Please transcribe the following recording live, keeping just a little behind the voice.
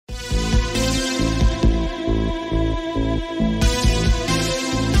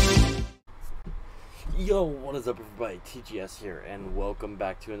Yo, what is up everybody, TGS here, and welcome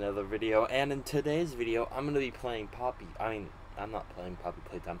back to another video. And in today's video, I'm going to be playing I'm not playing Poppy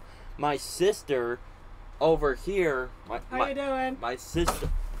Playtime. My sister over here, How you doing? My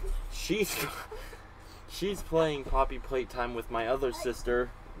sister, she's playing Poppy Playtime with my other sister,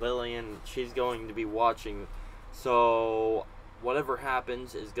 Lillian. She's going to be watching, so whatever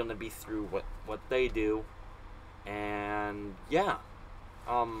happens is going to be through what they do. And yeah.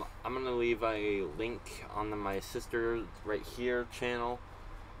 I'm going to leave a link on my sister right here channel,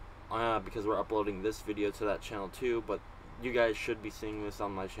 because we're uploading this video to that channel too, but you guys should be seeing this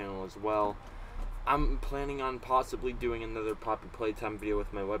on my channel as well. I'm planning on possibly doing another Poppy Playtime video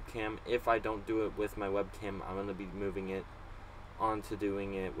with my webcam. If I don't do it with my webcam, I'm going to be moving it on to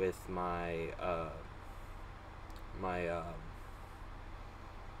doing it with my,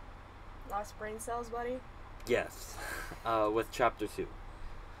 Lost brain cells, buddy? yes, with Chapter 2.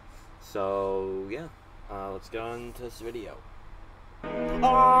 So, yeah, let's go into this video. Okay,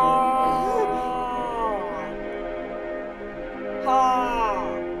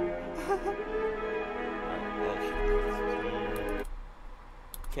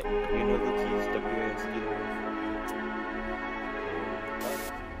 you know the keys, WASD.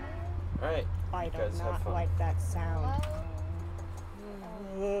 Alright, I do not like that sound.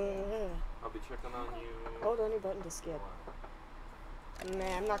 I'll be checking on you. Hold on your button to skip.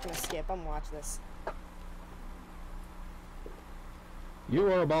 Nah, I'm not gonna skip. I'm gonna watch this. You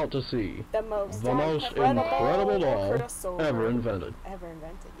are about to see the most incredible doll ever invented.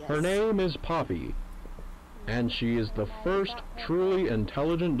 Yes. Her name is Poppy, and she is the first truly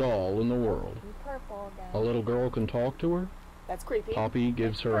intelligent doll in the world. A little girl can talk to her. That's creepy. Poppy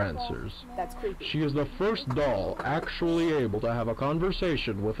gives her answers. That's creepy. She is the first doll actually able to have a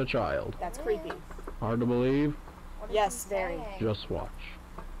conversation with a child. That's creepy. Hard to believe? Yes, very. Just watch.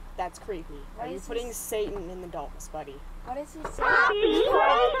 That's creepy. Are you putting Satan in the dolls, buddy? What is he saying? Poppy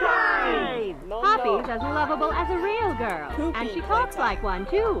Playtime! No, Poppy's as lovable as a real girl, Poopy and she talks like one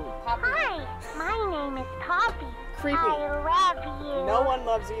too. Hi, my name is Poppy. Creepy. I love you. No one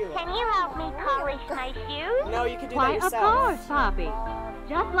loves you. Can you help me polish my shoes? No, you can do Why, that yourself. of course, Poppy.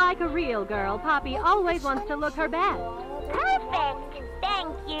 Just like a real girl, Poppy always wants to look her best. Perfect.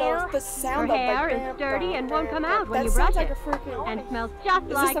 Thank you. The sound Her of hair like, is sturdy and won't come out when that you brush sounds like it, a freaking... and smells just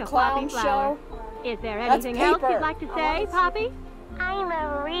Is like this a a clown poppy flower. show? Is there That's anything else paper. you'd like to say, Poppy? I'm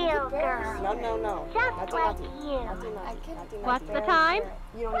a real girl. No. Just That's like naughty. you. What's the time?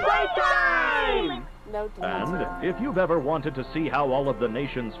 You don't Playtime! No, And if you've ever wanted to see how all of the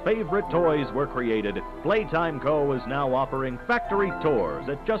nation's favorite toys were created, Playtime Co. is now offering factory tours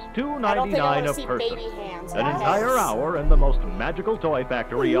at just $2.99 a person. An entire hour in the most magical toy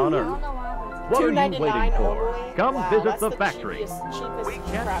factory on Earth. What are you waiting for? Only? Come Wow, visit that's the factory. Cheapest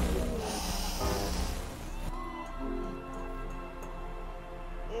crap.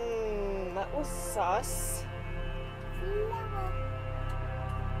 That was sus.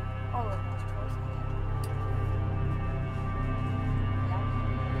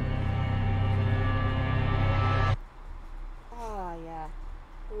 Oh, yeah.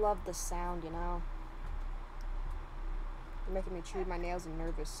 Love the sound, you know. You're making me chew my nails and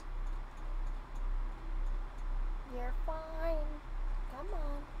nervous. You're fine. Come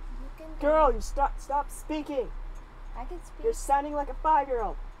on. You can do Girl, it. you stop speaking. I can speak. You're sounding like a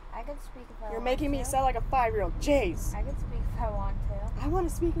 5-year-old. I can speak if I want You're making me to. sound like a 5-year-old. Jeez. I can speak if I want to. I want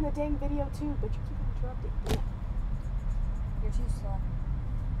to speak in the dang video too, but you keep interrupting. You're too slow.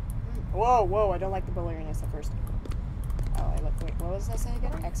 Whoa, I don't like the blurriness at first. Oh, wait, what was I saying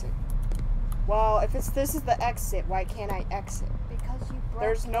again? Exit. Well, if this is the exit, why can't I exit? Because you broke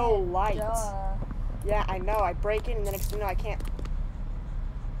There's no it. light. Duh. Yeah, I know, I break in and then next thing you know I can't.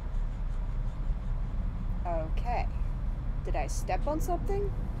 Okay. Did I step on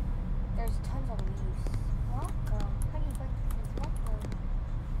something? There's tons of leaves. Welcome. Huggy, welcome.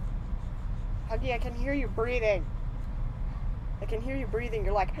 Huggy, I can hear you breathing. I can hear you breathing.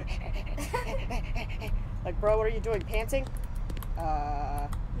 You're like, like, bro, what are you doing? Panting? Yeah.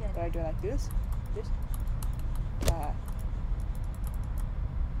 Do I like this? This? Do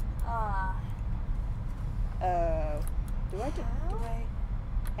I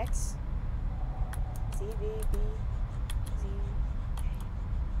X C V B Z?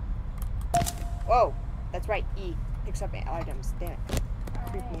 Whoa, that's right. E picks up items. Damn it,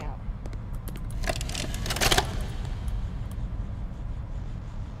 creep me out.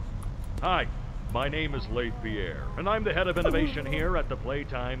 Hi, my name is Leif Pierre, and I'm the head of innovation here at the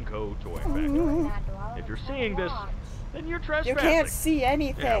Playtime Co. Toy Factory. If you're seeing this, then you're trespassing. You can't see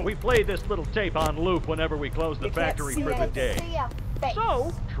anything. Yeah, we play this little tape on loop whenever we close the You can't factory see for the anything. day. See a face.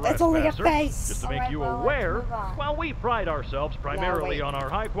 So, It's only a trespasser, face. just to make Alright, you well, let's aware, move on. while we pride ourselves primarily wait. on our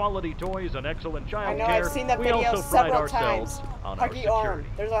high-quality toys and excellent I child know, care, I've seen that we video also pride several ourselves times. on our Huggy arm. security.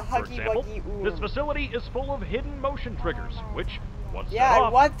 There's a For huggy example, wuggy this arm. facility is full of hidden motion triggers, which, once Yeah, set and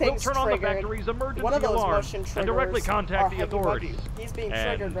off, one will thing's turn on the triggered. factory's emergency One of those alarm motion and directly triggers contact are the Huggy authorities. Wuggy. He's being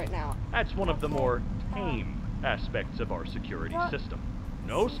And triggered right now. that's one of the more tame aspects of our security system.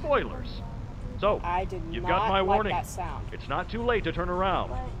 No spoilers. So, I did you've not got my like warning. that sound. It's not too late to turn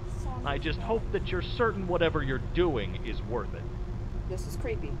around. What sound I did just you hope get? that you're certain whatever you're doing is worth it. This is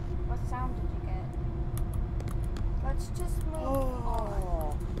creepy. What sound did you get? Let's just move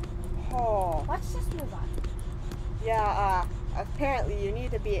on. Oh. Let's just move on. Yeah, apparently you need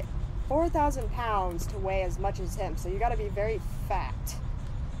to be 4,000 pounds to weigh as much as him, so you gotta be very fat.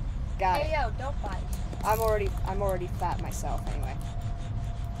 Got Hey it. yo, don't bite. I'm already fat myself anyway.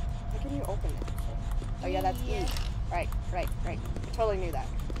 How can you open it? Oh yeah, that's E. Right. I totally knew that.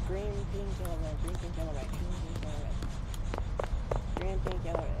 Green, pink, yellow, red. Green, pink, yellow, red. Green, pink, yellow, red. Green, pink,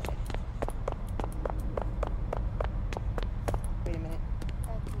 yellow, red. Wait a minute.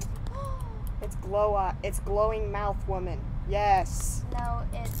 It's glowing mouth woman. Yes. No,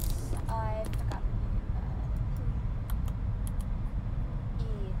 it's I forgot the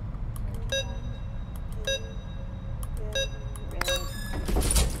name.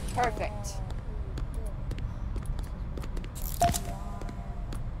 Perfect.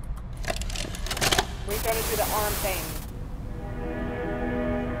 We're gonna do the arm thing.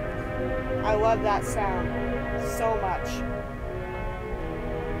 I love that sound so much.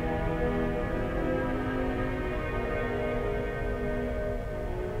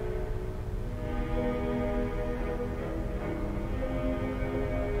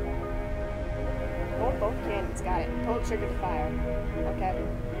 Oh, both cannons got it. Pull trigger to fire. Okay.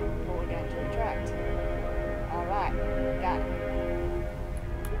 Pull again to retract. Alright. Got it.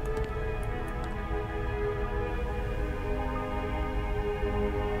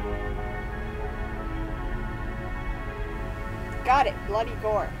 Got it. Bloody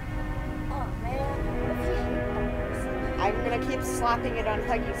gore. Oh man, what if you hate that person? I'm gonna keep slapping it on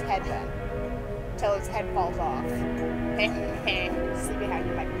Huggy's head then. Till his head falls off. See me how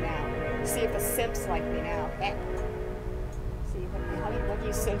you like me now. See if the simps like me now. See how many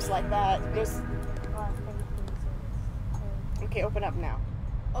Huggy simps like that. Just okay, open up now.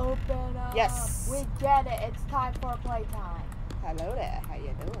 Open up. Yes. We get it. It's time for playtime. Hello there. How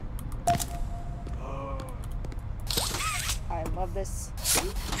you doing? I love this.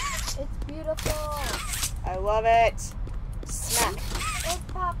 It's beautiful. I love it. Smack. It's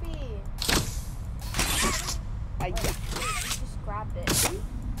Poppy. I Wait, you just grabbed it.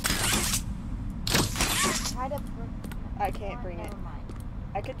 Try to bring. I can't bring it. Never mind.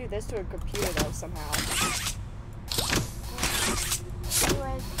 I could do this to a computer though somehow.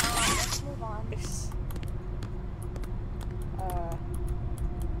 Anyways, let's move on.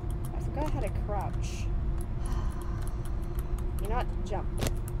 I forgot how to crouch. You know what? Jump.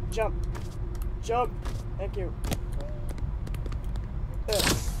 Jump. Jump. Thank you.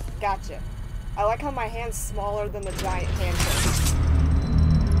 Ugh. Gotcha. I like how my hand's smaller than the giant handshake.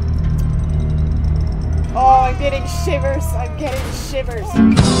 Oh, I'm getting shivers. I'm getting shivers.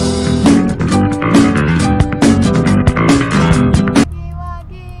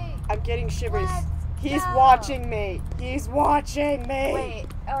 I'm getting shivers. He's watching me. He's watching me. Wait,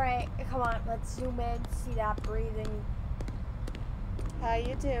 alright, come on, let's zoom in, see that breathing. How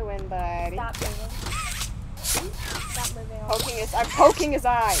you doing, buddy? Stop moving. Stop moving. I'm poking his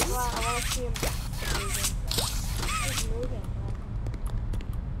eyes. Well, I want to see him breathing. He's moving.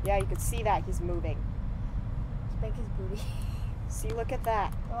 Yeah, you can see that he's moving. Let's make his booty. See, look at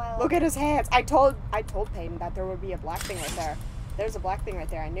that. Oh, Look at his hands. I told Peyton that there would be a black thing right there. There's a black thing right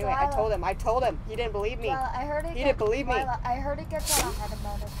there. I knew it. I told him. He didn't believe me. Well, I heard it. He didn't believe me. I heard it gets on a head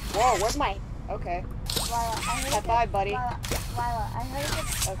about it. Whoa, where's my... Okay. Lila, I heard High five, buddy. Lila, I heard it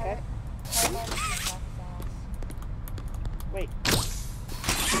gets Okay. hurt when he sucks ass. Wait. I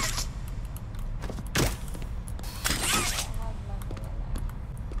have nothing in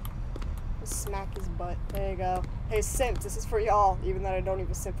there. Smack his butt. There you go. Hey, simps, this is for y'all, even though I don't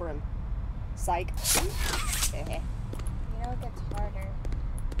even simp for him. Psych. You know it gets harder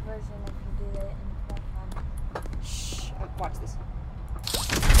version if you do it in full-time. Shh. Watch this.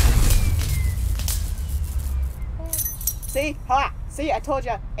 See? Ha! See, I told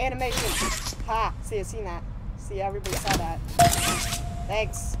you. Animation. Ha! See, I seen that. See, everybody saw that.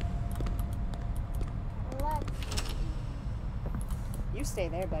 Thanks. You stay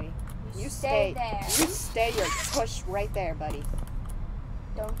there, buddy. You stay there. You stay your tush right there, buddy.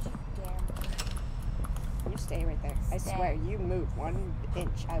 Don't you dare You stay right there. I Stay. swear, you move 1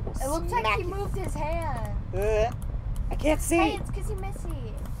 inch, I will It looks smack like he you. moved his hand. I can't see. Hey, it's because he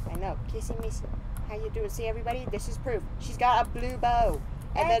missy. I know. Kissy missy. How you doing? See, everybody? This is proof. She's got a blue bow.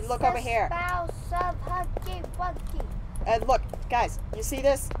 And then look over here. Spouse of Huggy Wuggy. And look, guys, you see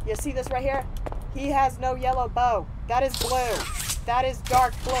this? You see this right here? He has no yellow bow. That is blue. That is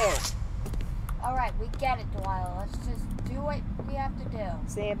dark blue. Alright, we get it, Delilah. Let's just do what we have to do.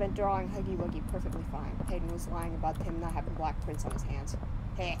 See, I've been drawing Huggy Wuggy perfectly fine. Hayden was lying about him not having black prints on his hands.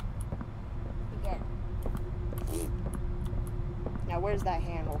 Hey. We get it. Now, where's that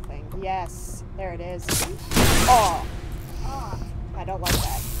handle thing? Yes, there it is. Oh, Oh, I don't like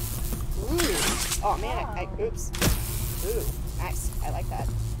that. Ooh. Oh, man, oops. Ooh, nice. I like that.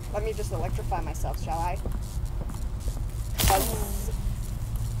 Let me just electrify myself, shall I?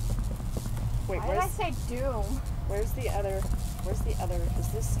 Wait, why did I say doom? where's the other, is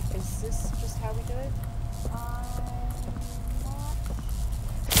this just how we do it?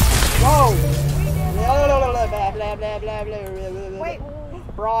 Whoa! Blah, blah, blah, blah, blah, blah, blah, blah. Wait.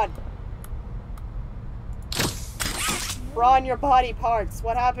 Braun. Braun, your body parts.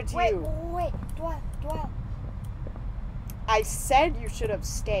 What happened to you? Wait. Dwell. I said you should have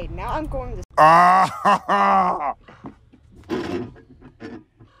stayed. Now I'm going to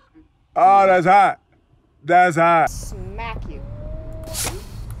Oh, that's hot. That's hot. smack you.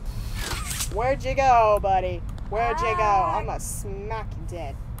 Where'd you go, buddy? Where'd you go? I'm gonna smack you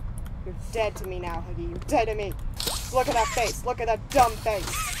dead. You're dead to me now, Huggy. You're dead to me. Look at that face. Look at that dumb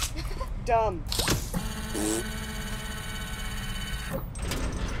face. Dumb.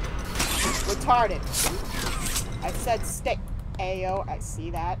 Retarded. I said stay. Ayo, I see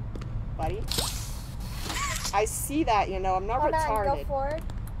that, buddy. I see that, you know. I'm not Hold retarded. on, go forward.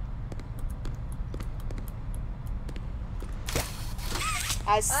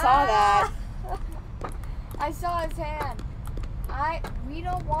 I saw that. I saw his hand. We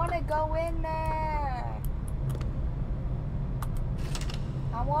don't want to go in there.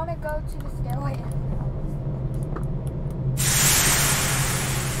 I want to go to the stairway.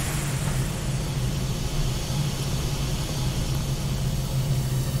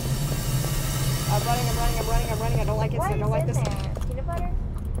 I'm running. I don't like it. What I don't like is this. in there? Peanut butter?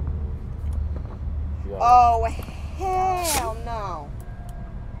 Oh, hell no.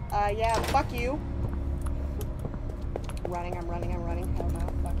 Yeah, fuck you. I'm running. Hell no.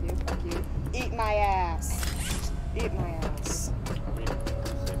 Fuck you. Eat my ass. Peanut butter?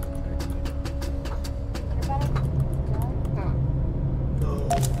 Huh.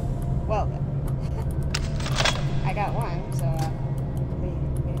 Well, I got one, so, wait a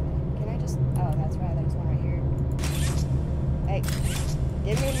minute. Can I just, oh, that's right, there's one right here. Hey,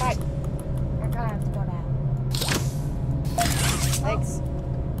 give me my, We're gonna have to go down. thanks.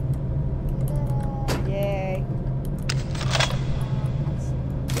 Yay.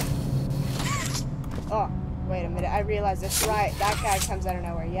 Oh, wait a minute, I realized it's right. That guy comes out of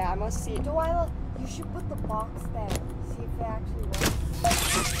nowhere. Yeah, I must see. Delilah, you should put the box there. See if it actually works.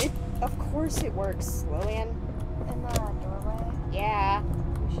 Of course it works, Lillian. In the doorway. Yeah.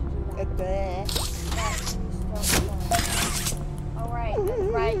 We should do that. Alright, that's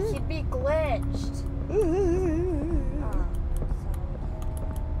right. He'd be glitched.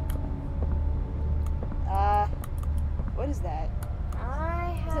 What is that?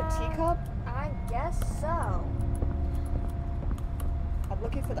 Is it a teacup? I guess so. I'm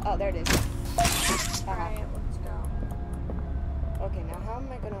looking for the, oh, there it is. Alright, let's go. Okay, now how am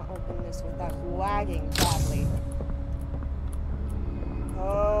I gonna open this without lagging badly?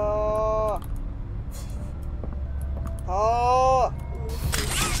 Oh.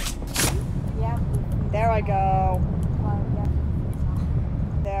 Yeah. There I go. Well, yeah.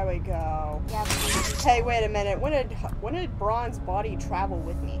 There we go. Yeah. Hey, wait a minute. When did Braun's body travel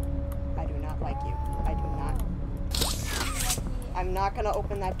with me? I do not like you. I do not. I'm not gonna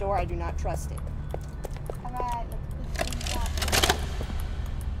open that door. I do not trust it. Alright, let's put things up.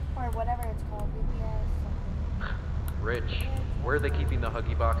 Or whatever it's called. VPS. Rich, where are they keeping the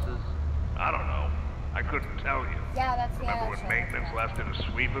Huggy boxes? I don't know. I couldn't tell you. Yeah, that's the Remember when maintenance left in a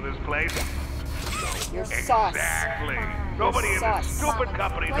sweep of this place? You're sus. Exactly. Nobody in this sus. stupid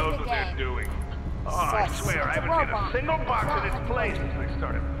company Play knows the what they're game. doing. Oh, I Sus. swear, I It's a haven't seen a robot. single box It's in this not place a since they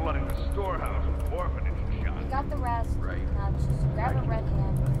started flooding the storehouse with orphanage We shots. got the rest. Right. Now just grab a red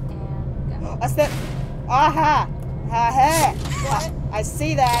hand and go. That's it. Aha! Aha! What? I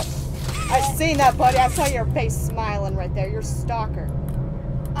see that. I seen that, buddy. I saw your face smiling right there. You're a stalker.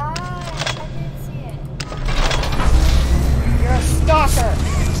 I didn't see it. You're a stalker.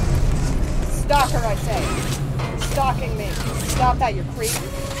 Stalker, I say. You're stalking me. Stop that, you creep.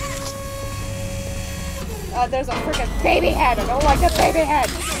 There's a freaking baby head. I don't like the baby head.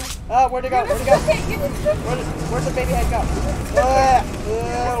 Where'd it go? Where'd it go? Where'd the baby head go?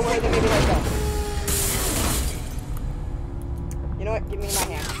 Where'd the baby head go? You know what? Give me my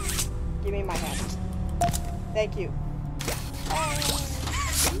hand. Give me my hand. Thank you.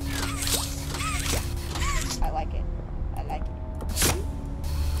 I like it. I like it.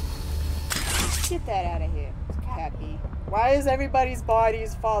 Get that out of here, Cappy. Why is everybody's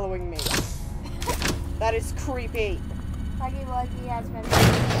bodies following me? That is creepy. Huggy Wuggy has been.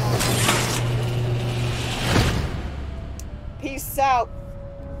 Peace out.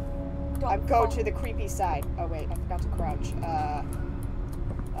 I'm going to the creepy side. Oh wait, I forgot to crouch.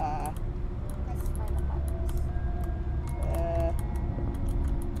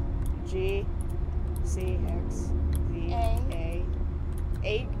 G C X Z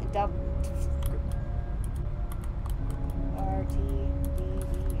A W R T D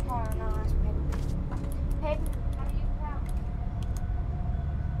V.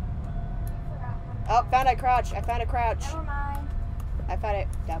 Oh, found a crouch. I found a crouch. Never mind. I found it.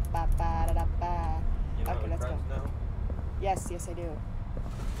 Da, ba, ba, da, da, ba. You know Okay, the let's go. crouch now? Yes, yes, I do.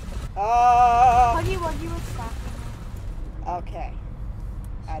 Oh. Huggy Wuggy was stopping. Okay.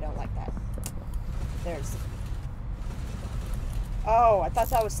 I don't like that. There's. Oh, I thought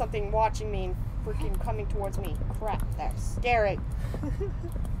that was something watching me and freaking coming towards me. Crap, that's scary.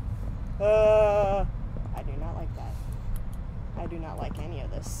 I do not like that. I do not like any of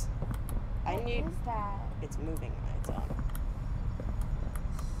this. What is that? It's moving on its own.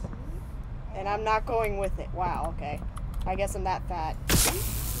 And I'm not going with it. Wow, okay. I guess I'm that fat.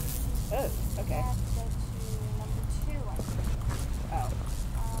 Oh, okay. Let's go to number 2, I think. Oh.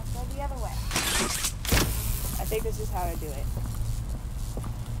 Go the other way. I think this is how I do it.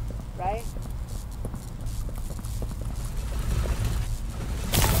 Right?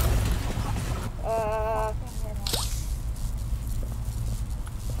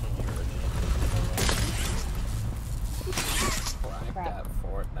 Crap.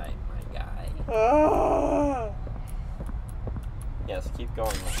 Fortnite, my guy. Yes, keep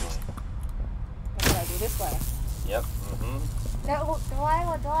going that way. What do I do this way? Yep. Mm-hmm. No,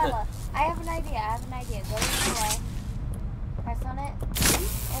 Delilah. I have an idea. Go the other way. Press on it.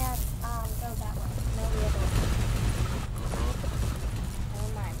 And, go that way. No, the other way.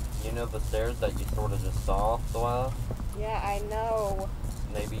 Never mind. You know the stairs that you sort of just saw, Delilah? Yeah, I know.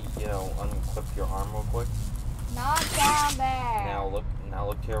 Maybe, unclip your arm real quick. Not down there. Now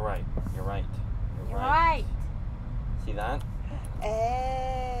look to your right. You're right. You're right. See that?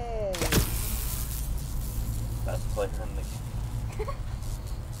 Hey. Best player in the game.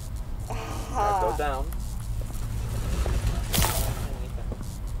 Now go down.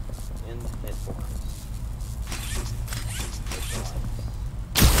 And hit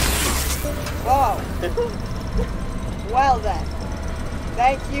Oh. Well then.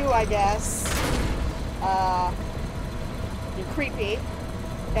 Thank you, I guess. You're creepy.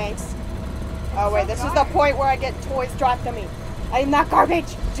 Thanks. Oh wait, this is the point where I get toys dropped on me. I am not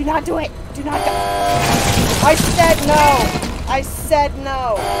garbage. Do not do it. Do not do I said no. I said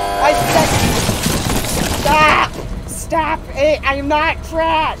no. I said stop. Stop it. I am not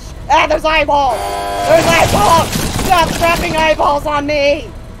trash. Ah, there's eyeballs. There's eyeballs. Stop dropping eyeballs on me.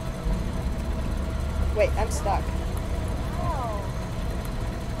 Wait, I'm stuck.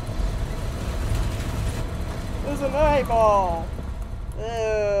 There's an eyeball.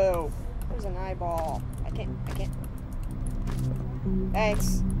 Ew. There's an eyeball. I can't.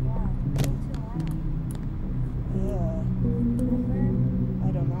 Thanks. Ugh. I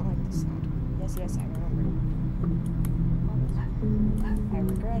do not like this sound. Yes, I remember. I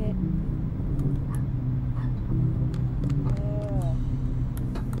regret it.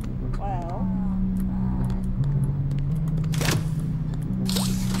 Well.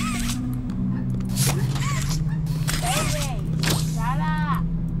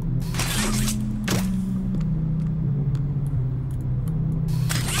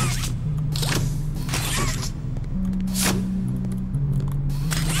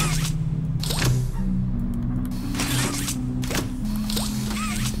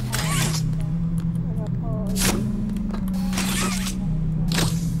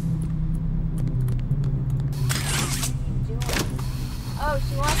 Oh,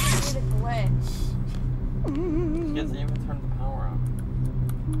 she wants to do the glitch. She doesn't even turn the power on.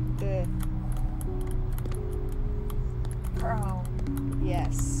 Girl.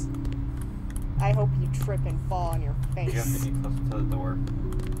 Yes. I hope you trip and fall on your face. You have to be close to the door.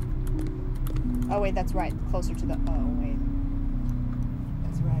 Oh wait, that's right. Closer to the. Oh wait.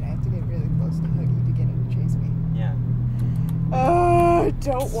 That's right. I have to get really close to Huggy to get him to chase me. Yeah. Oh, I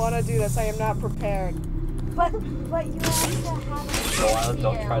don't want to do this. I am not prepared. But you have to have a Delilah,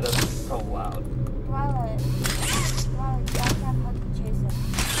 don't try to be so loud. Delilah, you have to have Huggy chase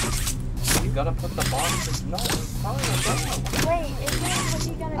him. You gotta put the boxes. No, it's fine. Wait, isn't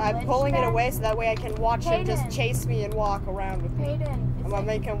Huggy gonna I'm glitch pulling it back? away so that way I can watch him just Peyton. chase me and walk around with me. Peyton, I'm gonna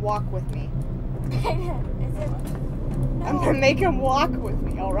make him walk with me. Peyton, is it? I'm gonna make him walk with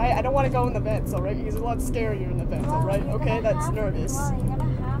me, alright? I don't want to go in the vents, alright? He's a lot scarier in the vents, alright? Okay, that's nervous. Well, you're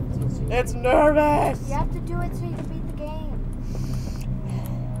gonna have to. So It's nervous! you have to do it so you can beat the game.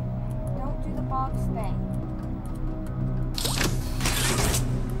 Don't do the box thing.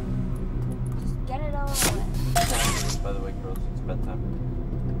 Just get it over with. By the way, girls, it's bedtime.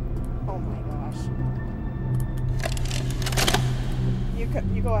 Oh my gosh.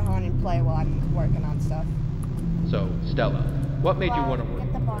 You go ahead and play while I'm working on stuff. So, Stella, what made you Well, want to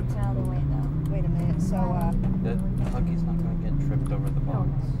get the box out of the way, though. Wait a minute, so, The Huggy's not gonna get tripped over the box.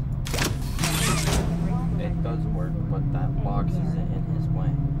 It does work, but that box is in his way.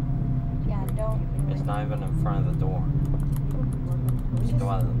 Yeah, don't. It's not even in front of the door.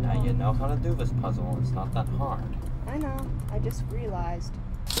 Delilah, now you know how to do this puzzle. It's not that hard. I know, I just realized.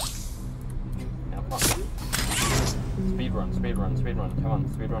 Now, come on. Speedrun, speedrun, speedrun. Come on,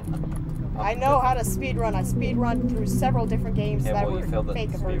 speedrun. I know how to speedrun. I speedrun through several different games Okay, that well, were you failed the fake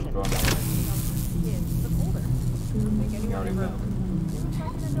versions. speedrun. You already failed.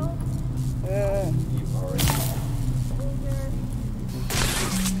 You've already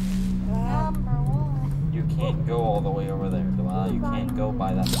Number one. You can't go all the way over there, Delilah. You can't go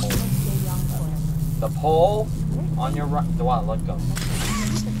by that pole. The pole on your right. Delilah, let go.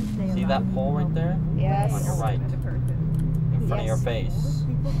 See that pole right there? Yes. On your right. In front of your face.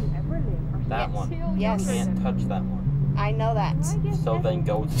 That one. Yes. You can't touch that one. I know that. So then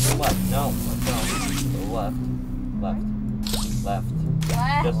go to the left. No, let's go. To the left. Left. Left.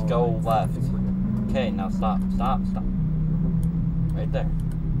 What? Just go left. Okay, now stop. Stop. Stop. Right there.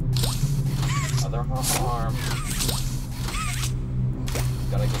 Other arm.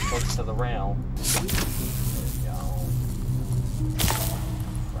 Gotta get close to the rail. There you go.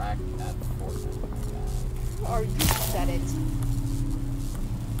 Crack that Fortnite. Or you said it.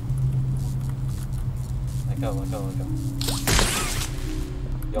 Let go, let go, let go.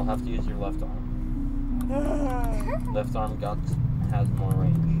 You'll have to use your left arm. Left arm has more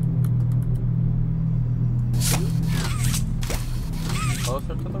range.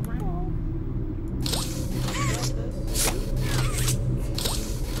 Closer to the rail.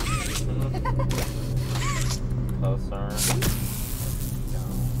 Closer.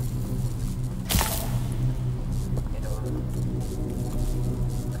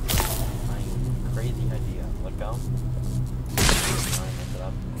 Crazy idea. Let go.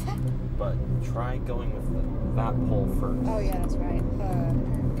 But try going with that pole first. Oh yeah, that's right.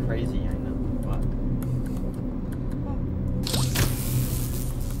 Crazy, I know. But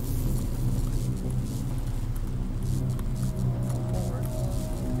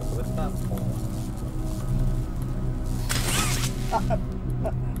with that pole.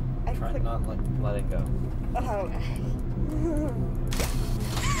 I Try clicked. not let it go. Oh.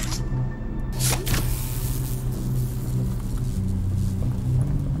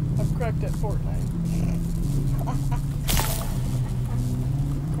 I'm cracked at Fortnite.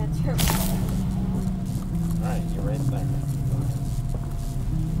 That's your fault. Alright, you're right there.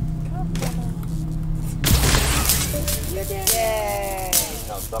 You did it. Yay!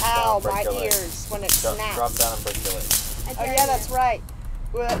 Now drop Ow, down, break my your leg. ears when it Drop snaps. down and break your leg. Oh yeah, that's right.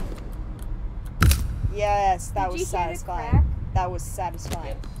 Well, yes, that Did was you hear the satisfying. crack? That was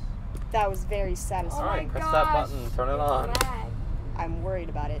satisfying. That was very satisfying. Alright, my press gosh. that button, turn it on. Lag. I'm worried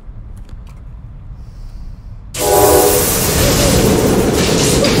about it.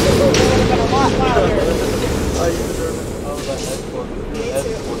 It would have been a lot louder. Oh, you deserve it. Oh, that headphone. Me Your too.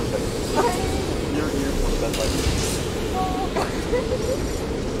 headphone. Your earphone been like.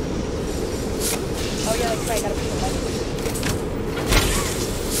 Oh yeah, that's right. I gotta put the button.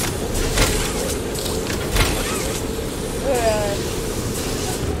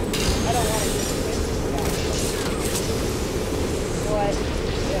 I don't want to use this. What?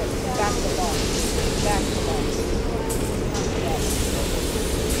 Yes.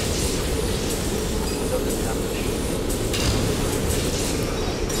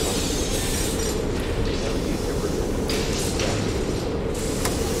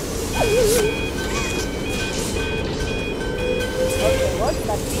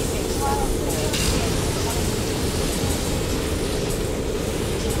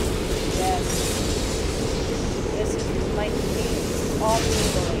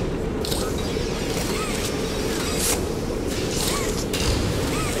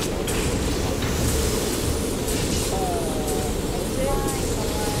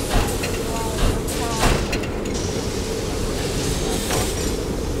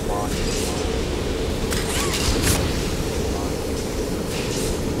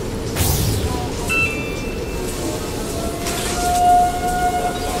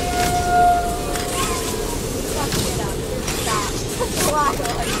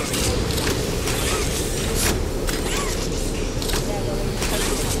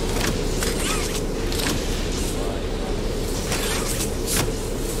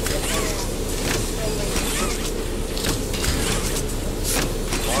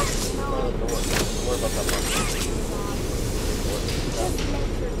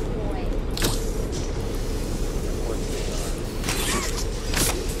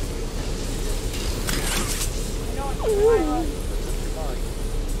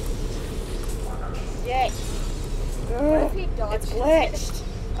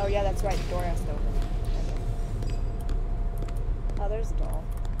 Oh yeah, that's right. The door has to open. Oh, there's a doll.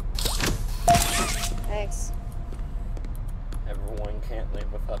 Thanks. Everyone can't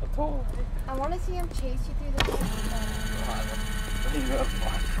live without a toy. I want to see him chase you through the game.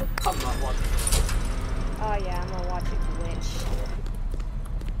 I'm not watching. Oh yeah, I'm gonna watch it glitch.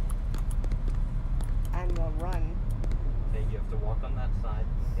 I'm gonna run. Okay, you have to walk on that side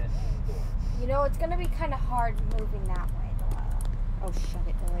and get in the door. You know, it's gonna be kind of hard moving that way. Oh, shut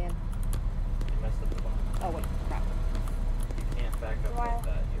it, Lillian. You messed up the bottom. Oh wait, crap. You can't back up like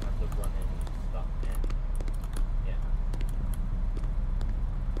that. You have to run in and stop in. Yeah.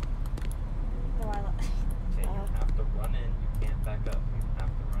 Delilah. Okay, you have to run in. You can't back up. You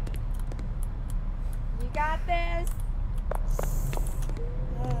have to run in. You got this.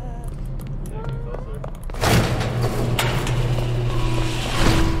 Yeah, get closer.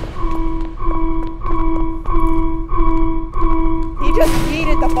 He just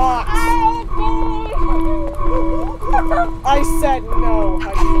yeeted the box. I said no,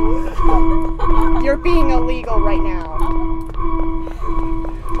 honey. You're being illegal right now.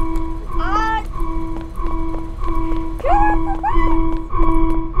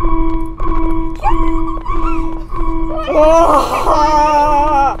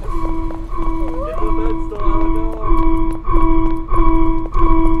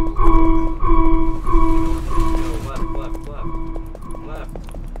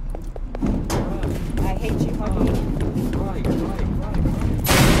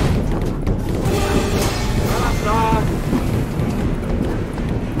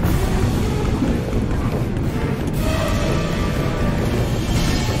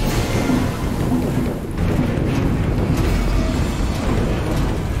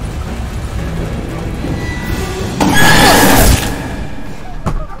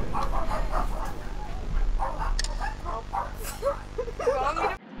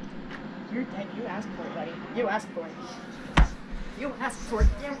 You're dead. You asked for it, buddy. You asked for it. You asked for it.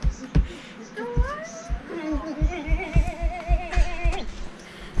 You.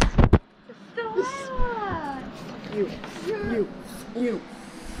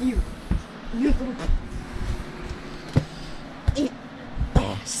 Eat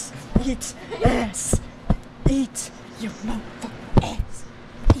ass. Eat ass. Eat your motherfucking ass.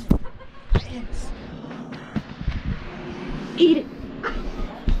 Eat ass. Eat it.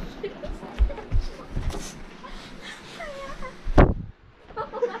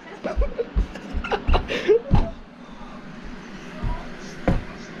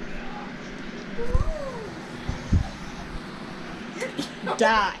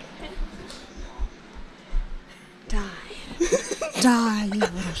 Die. Die, you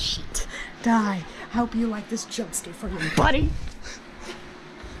little shit. Die. I hope you like this jump scare for your buddy.